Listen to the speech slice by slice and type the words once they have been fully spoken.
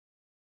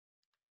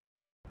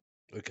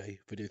Okay,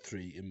 video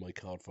 3 in my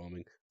card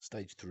farming,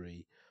 stage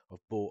 3.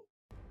 I've bought,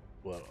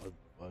 well, I've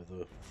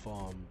either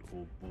farmed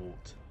or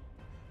bought some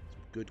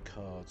good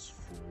cards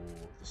for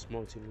the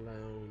Smiting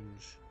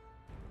Lounge.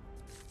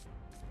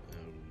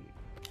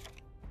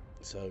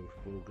 So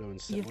we'll go and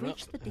set You've one up.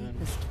 reached the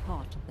deepest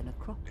part of the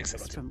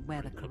necropolis from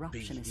where the really wanna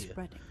corruption be is here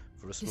spreading.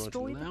 for a Smiting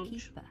Destroy the Lounge.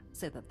 keeper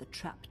so that the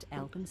trapped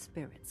elven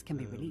spirits can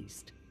be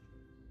released.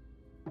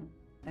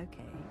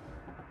 Okay.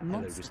 Hello,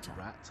 Monster Mr. time.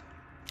 Rat.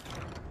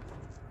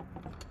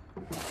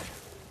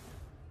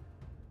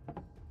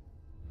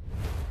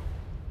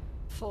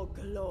 For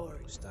glory.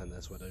 Stand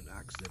there so I don't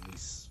accidentally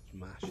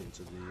smash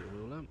into the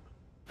oil lamp.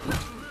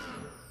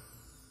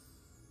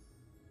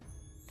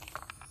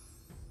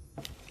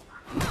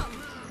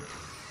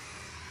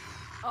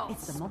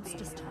 It's the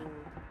monster's turn.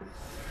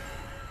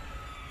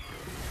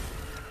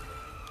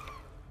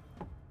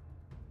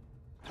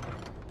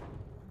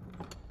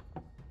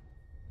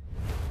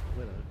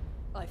 Willow.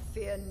 I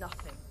fear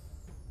nothing.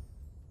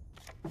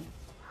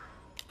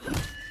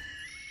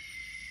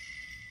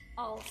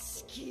 I'll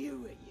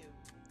skewer you.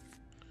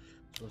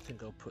 So I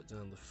think I'll put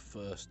down the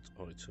first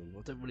item.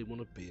 I don't really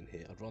want to be in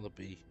here. I'd rather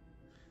be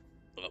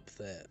up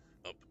there,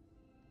 up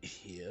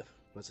here.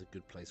 That's a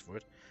good place for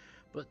it.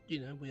 But, you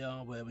know, we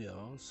are where we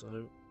are,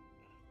 so...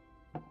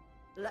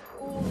 Let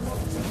all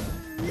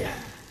monsters.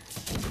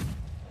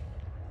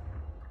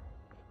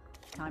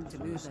 Time to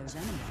move those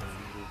enemies.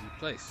 will be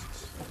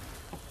placed.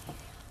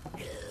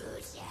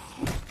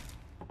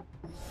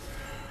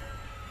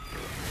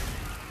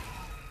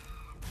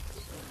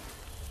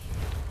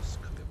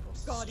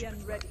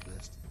 Guardian ready.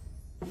 Nest.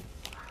 I'm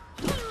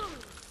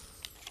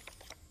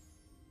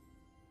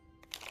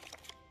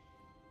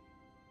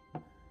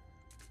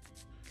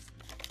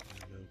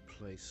going to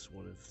place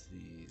one of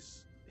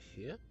these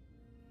here.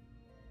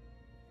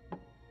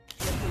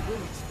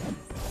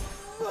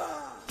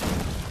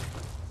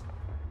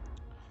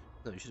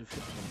 No, you should have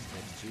hit the one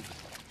stage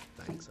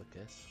 2. Thanks, I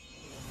guess.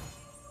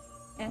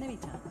 Enemy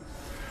turn.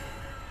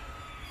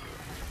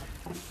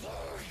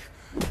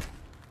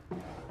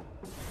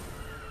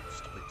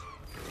 Stop it.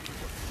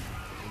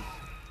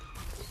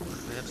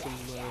 They have some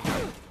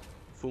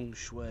feng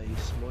shui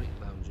smite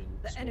lounging.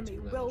 The enemy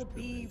will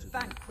be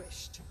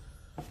vanquished.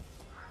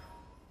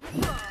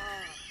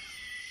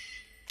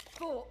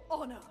 For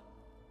honor.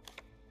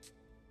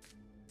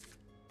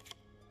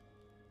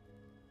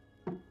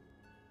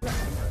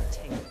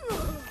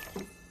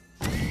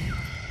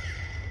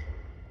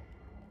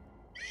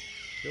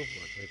 Feel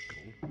like they've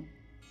gone.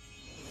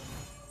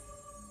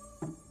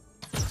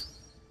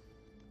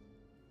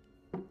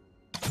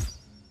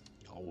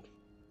 Oh.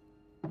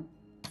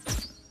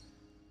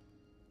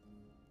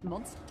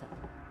 Monster turn.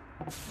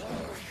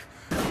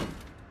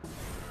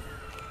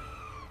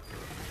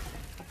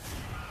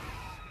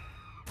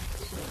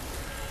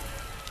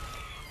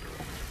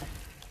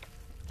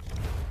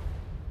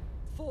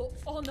 For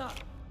honor.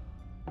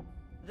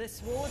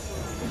 This ward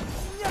will...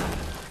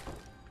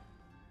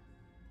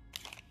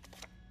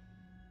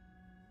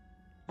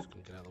 Just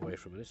gonna get out of the way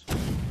for a minute.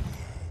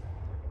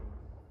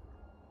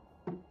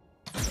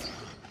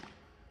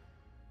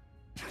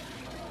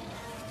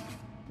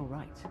 All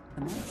right,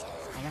 the monsters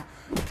are up.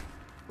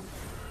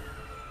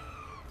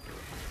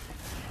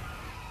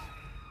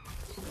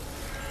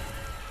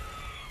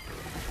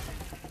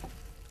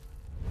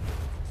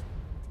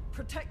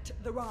 Protect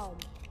the realm.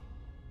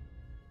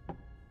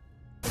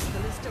 This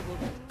ballista will...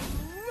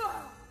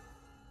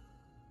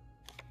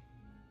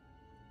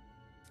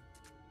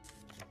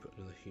 Put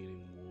another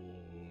healing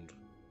ward.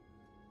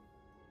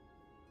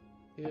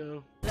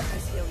 Yeah. Let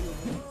us heal you.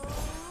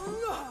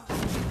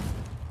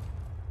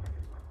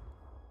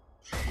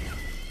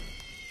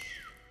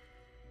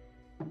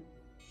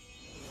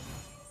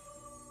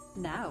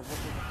 Now what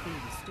will the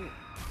fiends do?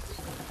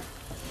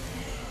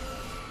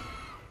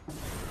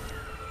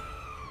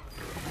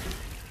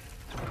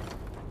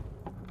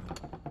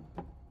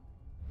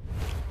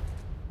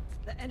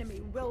 The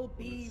enemy will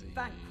be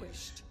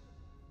vanquished.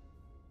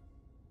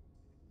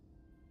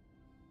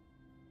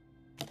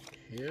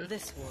 Here.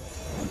 This ward.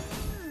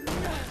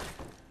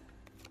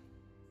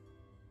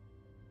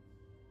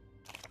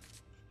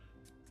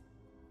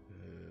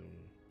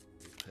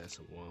 Repair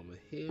some armor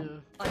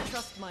here. I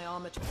trust my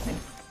armor to protect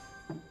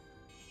me.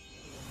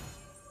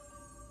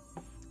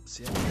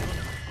 See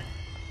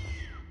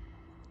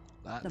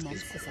that The is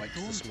monsters quite are the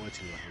daunting.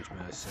 Smiting Lounge,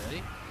 may I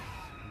say.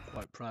 I'm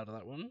quite proud of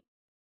that one.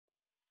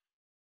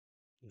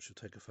 We should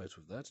take a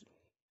photo of that.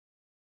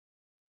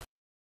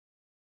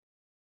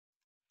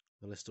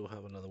 And I still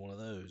have another one of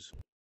those.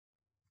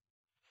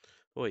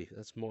 Oi,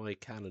 that's my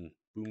cannon.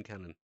 Boom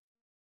cannon.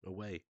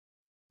 Away.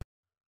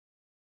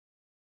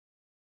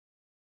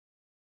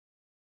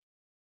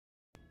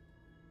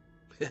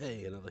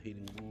 Hey, another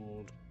healing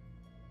ward.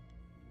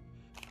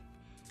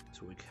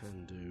 So what we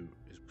can do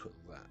is put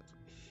that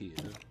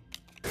here.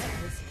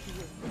 Which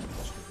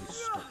really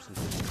stops them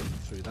from coming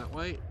through that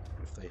way,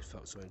 if they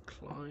felt so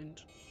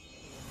inclined.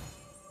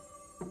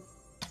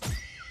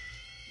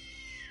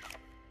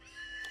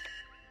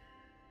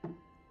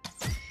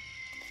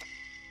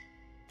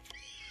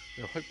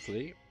 Now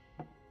hopefully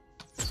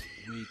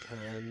we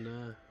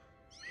can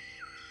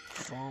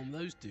farm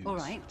those dudes. All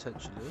right.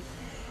 Potentially.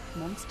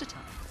 Monster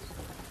time.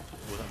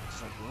 Will that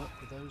does that work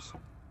with those?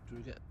 Do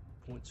we get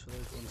points for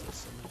those ones that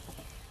summon?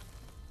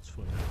 Let's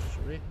find out,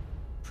 shall we?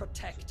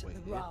 Protect Wait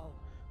the here. Rao.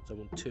 So I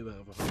want 2 out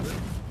of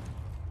 100.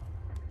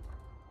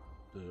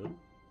 Duh.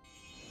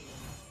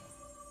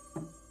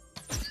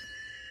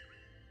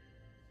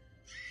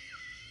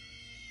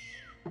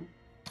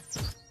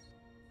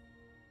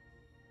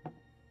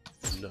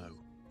 No.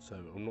 So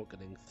I'm not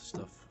getting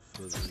stuff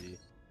for the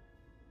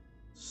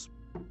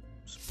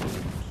sport,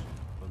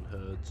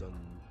 unheards,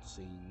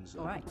 unsceens.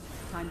 All right,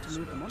 time to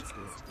move the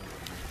monsters.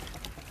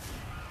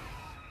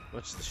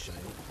 That's the shame.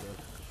 I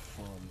could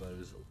farm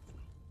those till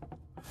the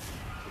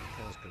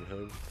cows come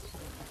home.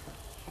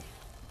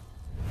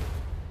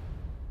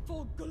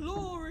 For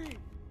glory!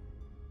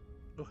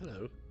 Oh,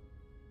 hello.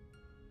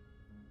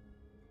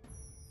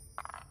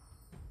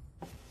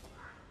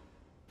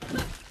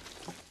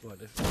 Right,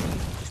 if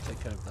just take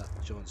care of that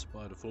giant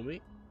spider for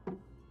me. Okay,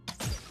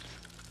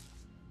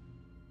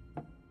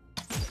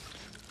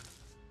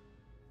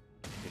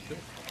 cool.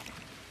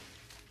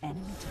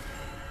 Enemy time.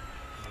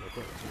 Well, I've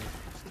got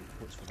some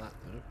points for that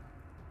though.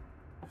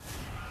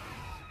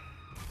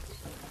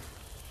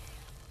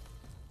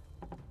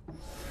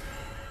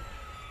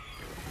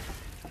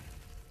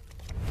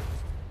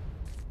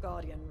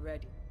 Guardian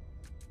ready.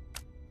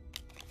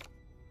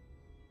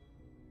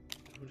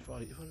 If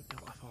I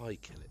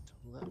kill it,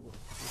 well, that will.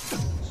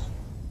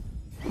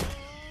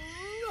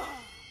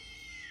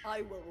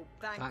 I will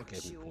That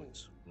vanquish gave me you.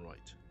 points.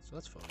 Right, so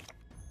that's fine.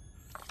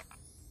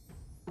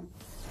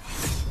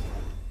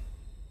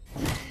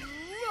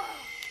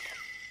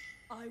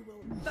 I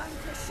will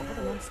vanquish What will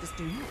the you. monsters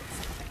do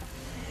next?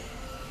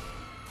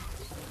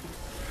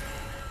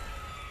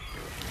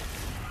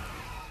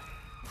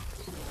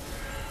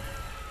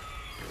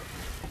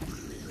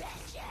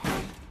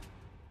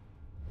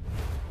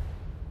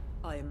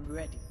 I am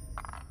ready.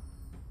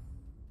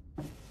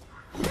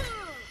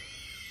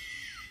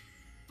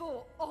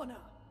 For honor.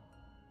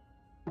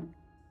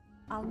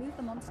 I'll move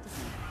the monsters now.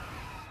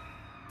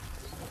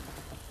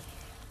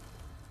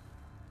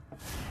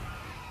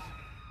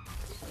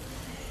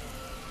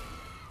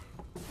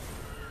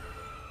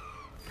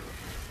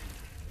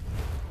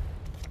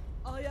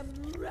 I am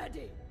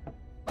ready.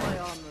 My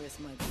armor is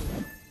my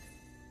tool.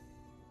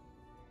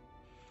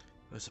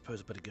 I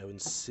suppose I better go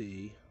and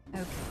see.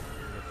 Okay,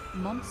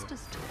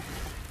 monsters talk.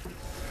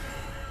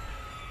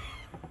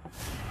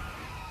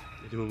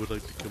 Anyone would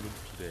like to come and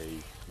play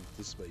with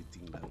the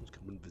Smiting Lounge?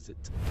 Come and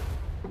visit.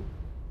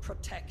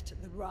 Protect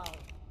the Rao.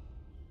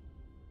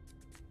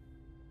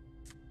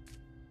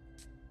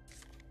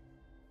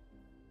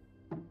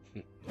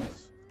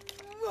 Nice.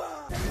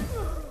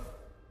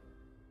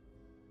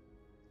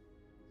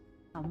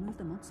 I'll move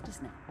the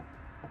monsters now.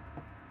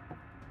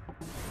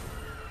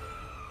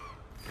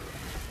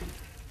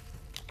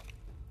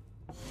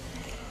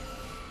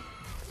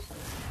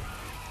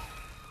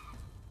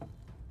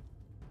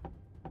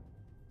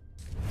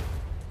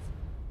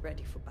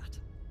 Ready for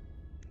battle.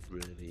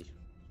 Really.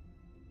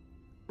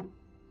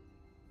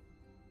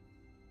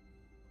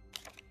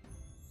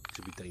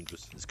 Could be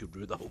dangerous. This could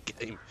ruin the whole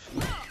game.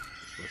 We're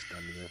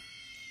standing there.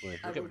 Wait,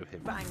 I we'll get will rid of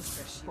him.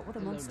 vanquish you. What will the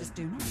monsters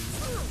do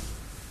next?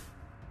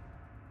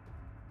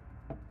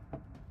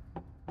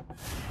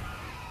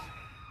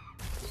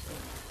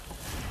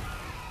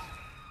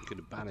 You're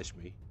gonna banish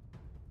me.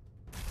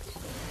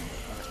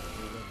 Banish me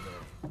all over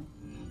there.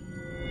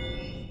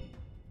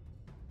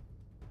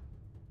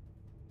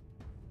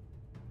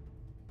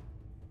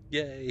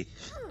 Yay!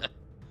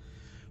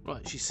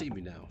 Right, she's seen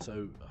me now,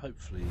 so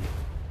hopefully.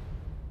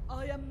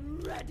 I am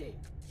ready.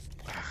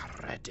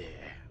 Ready.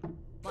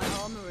 My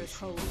armor is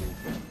whole.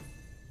 Oh,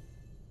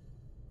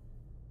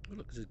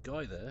 look, there's a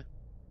guy there.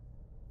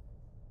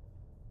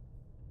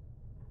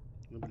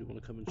 Nobody want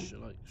to come and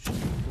shoot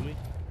for me?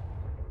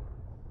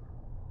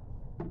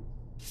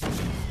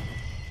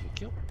 Thank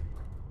you.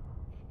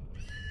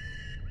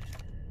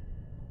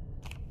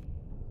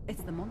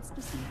 It's the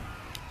monsters now.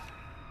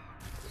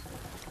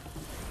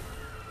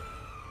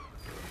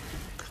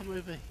 Come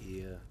over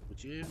here,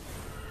 would you?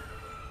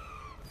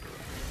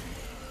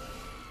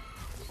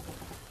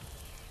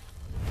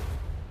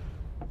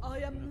 I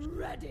am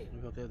ready.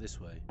 Maybe I'll go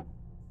this way.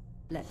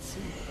 Let's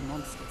see what the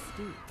monsters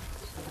do.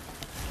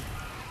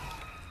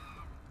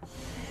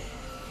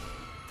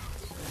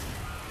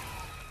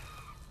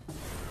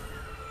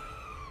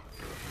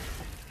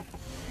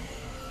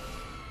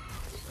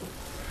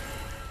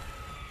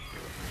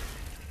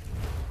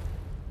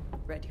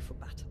 Ready for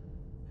battle.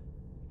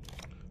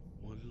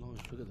 One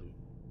life, look at them.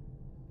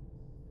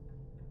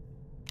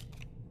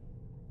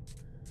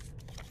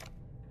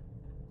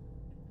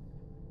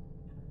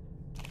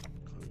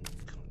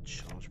 Can't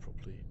charge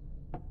properly.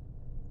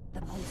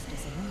 The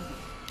monsters are moving.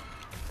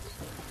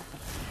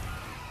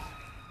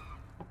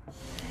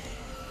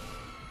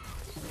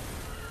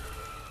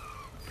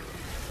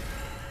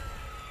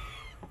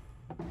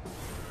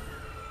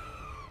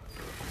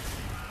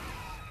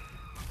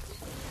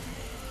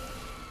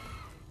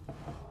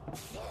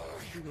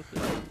 Look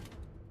at that.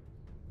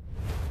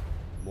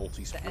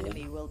 Multi-spawn. The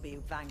enemy will be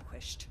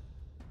vanquished.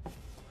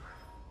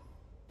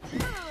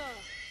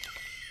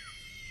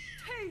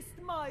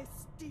 Taste my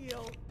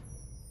steel.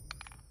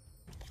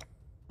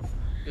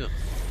 Yeah.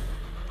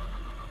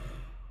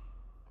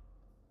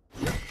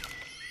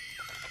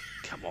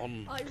 Come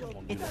on, come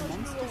on. It's the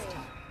monster's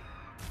turn.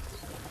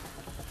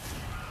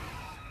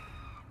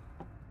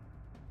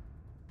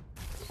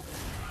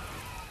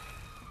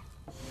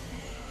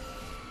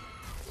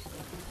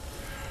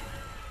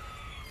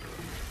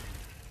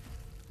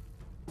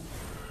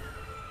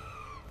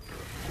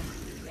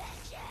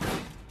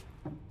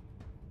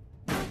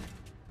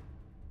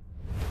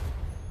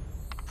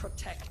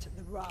 Protect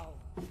the row.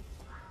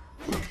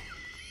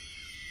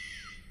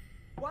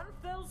 One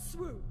fell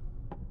swoop.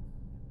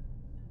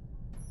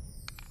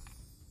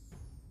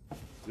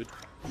 Good,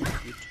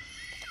 good.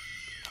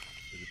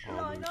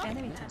 Line up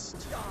Enemy and turn.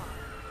 die.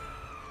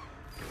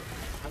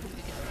 How did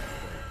we get that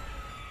way?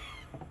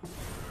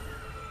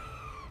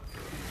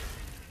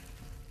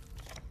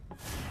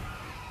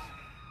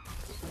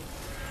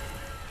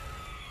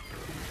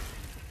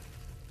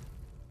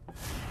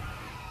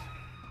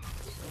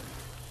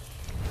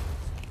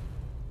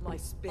 My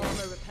spear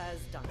armor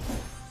repairs done.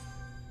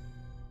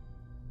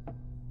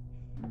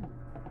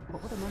 What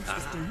were the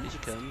monsters doing? Here she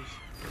comes.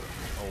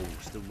 Oh,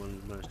 still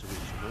managed to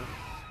reach her.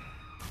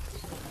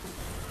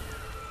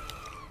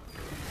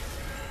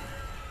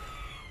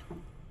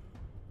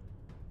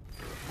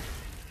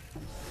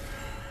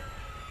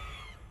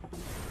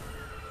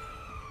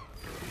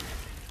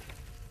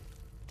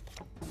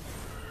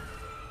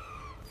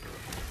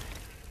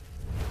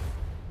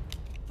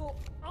 For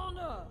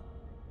honor.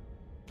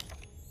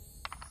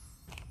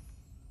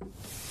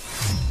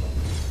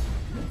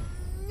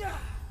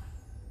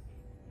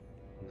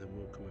 And then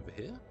we'll come over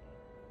here.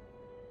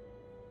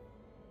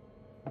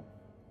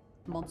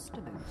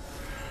 Monster move.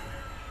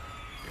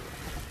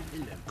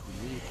 Hello,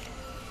 Queenie.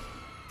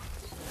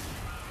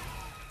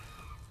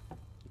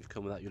 You've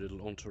come without your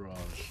little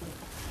entourage.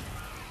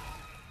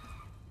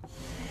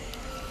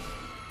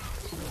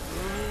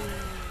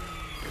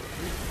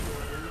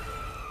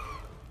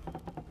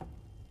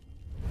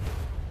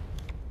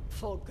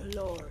 For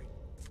glory.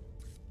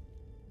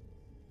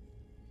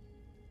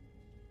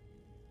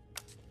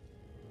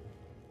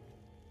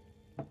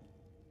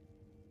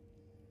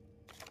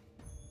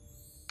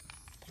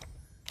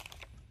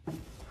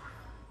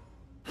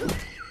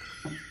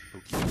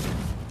 Okay.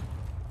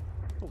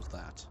 What was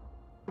that?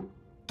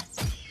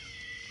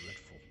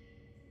 Dreadful.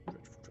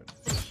 Dreadful,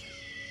 dreadful.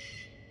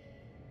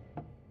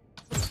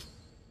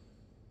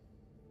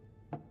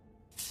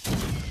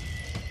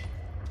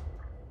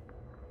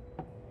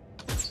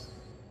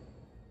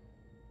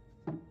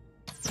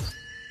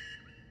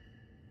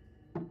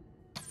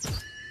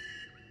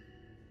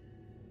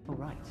 All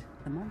right,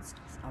 the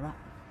monsters are up.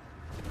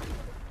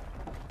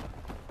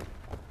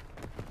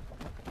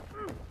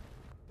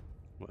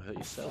 Might hurt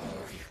yourself.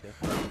 Be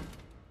careful.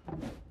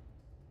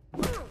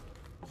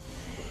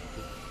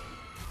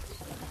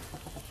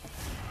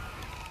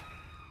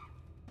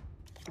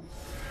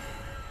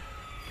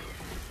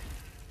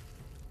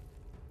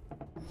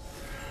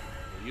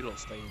 Yeah, you lot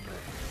stay in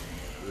there.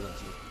 We like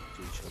to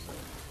each other.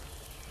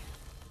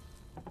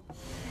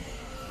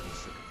 Any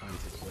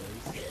sycophantic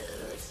ways.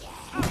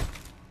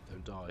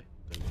 Don't die. Don't die.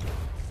 Right,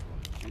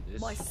 do this.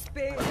 My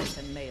spear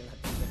and mail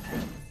have been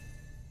repaired.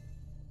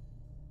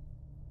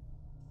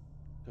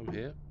 Come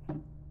here.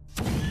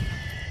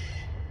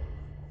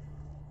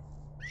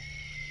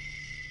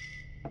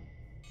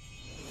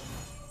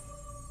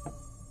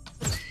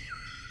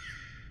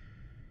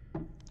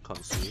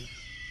 Can't see.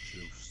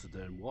 Should have stood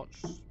there and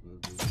watched.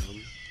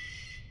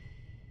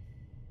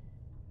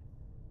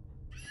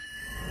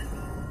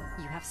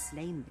 You have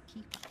slain the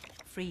keeper,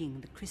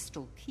 freeing the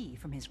crystal key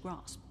from his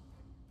grasp.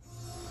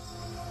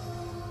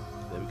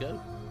 There we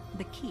go.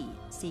 The key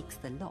seeks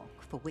the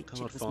lock for which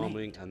Card it was farming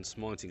made. and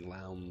smiting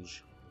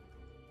lounge.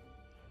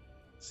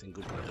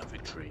 Single player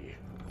victory.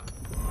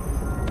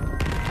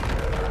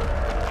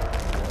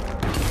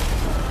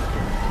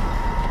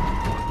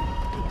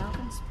 The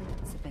Elven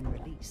spirits have been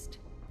released,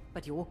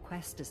 but your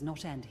quest does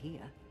not end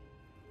here.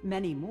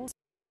 Many more.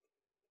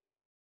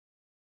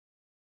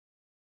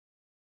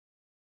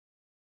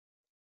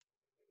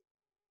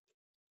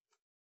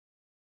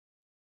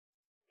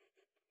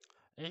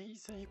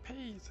 Easy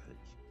peasy.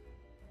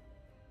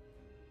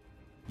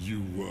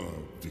 You were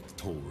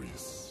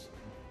victorious.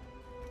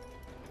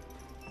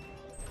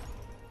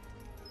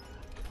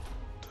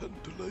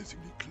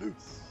 Tantalizingly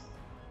close.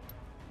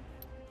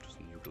 Just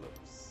new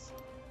gloves.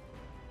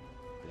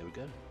 There we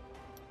go.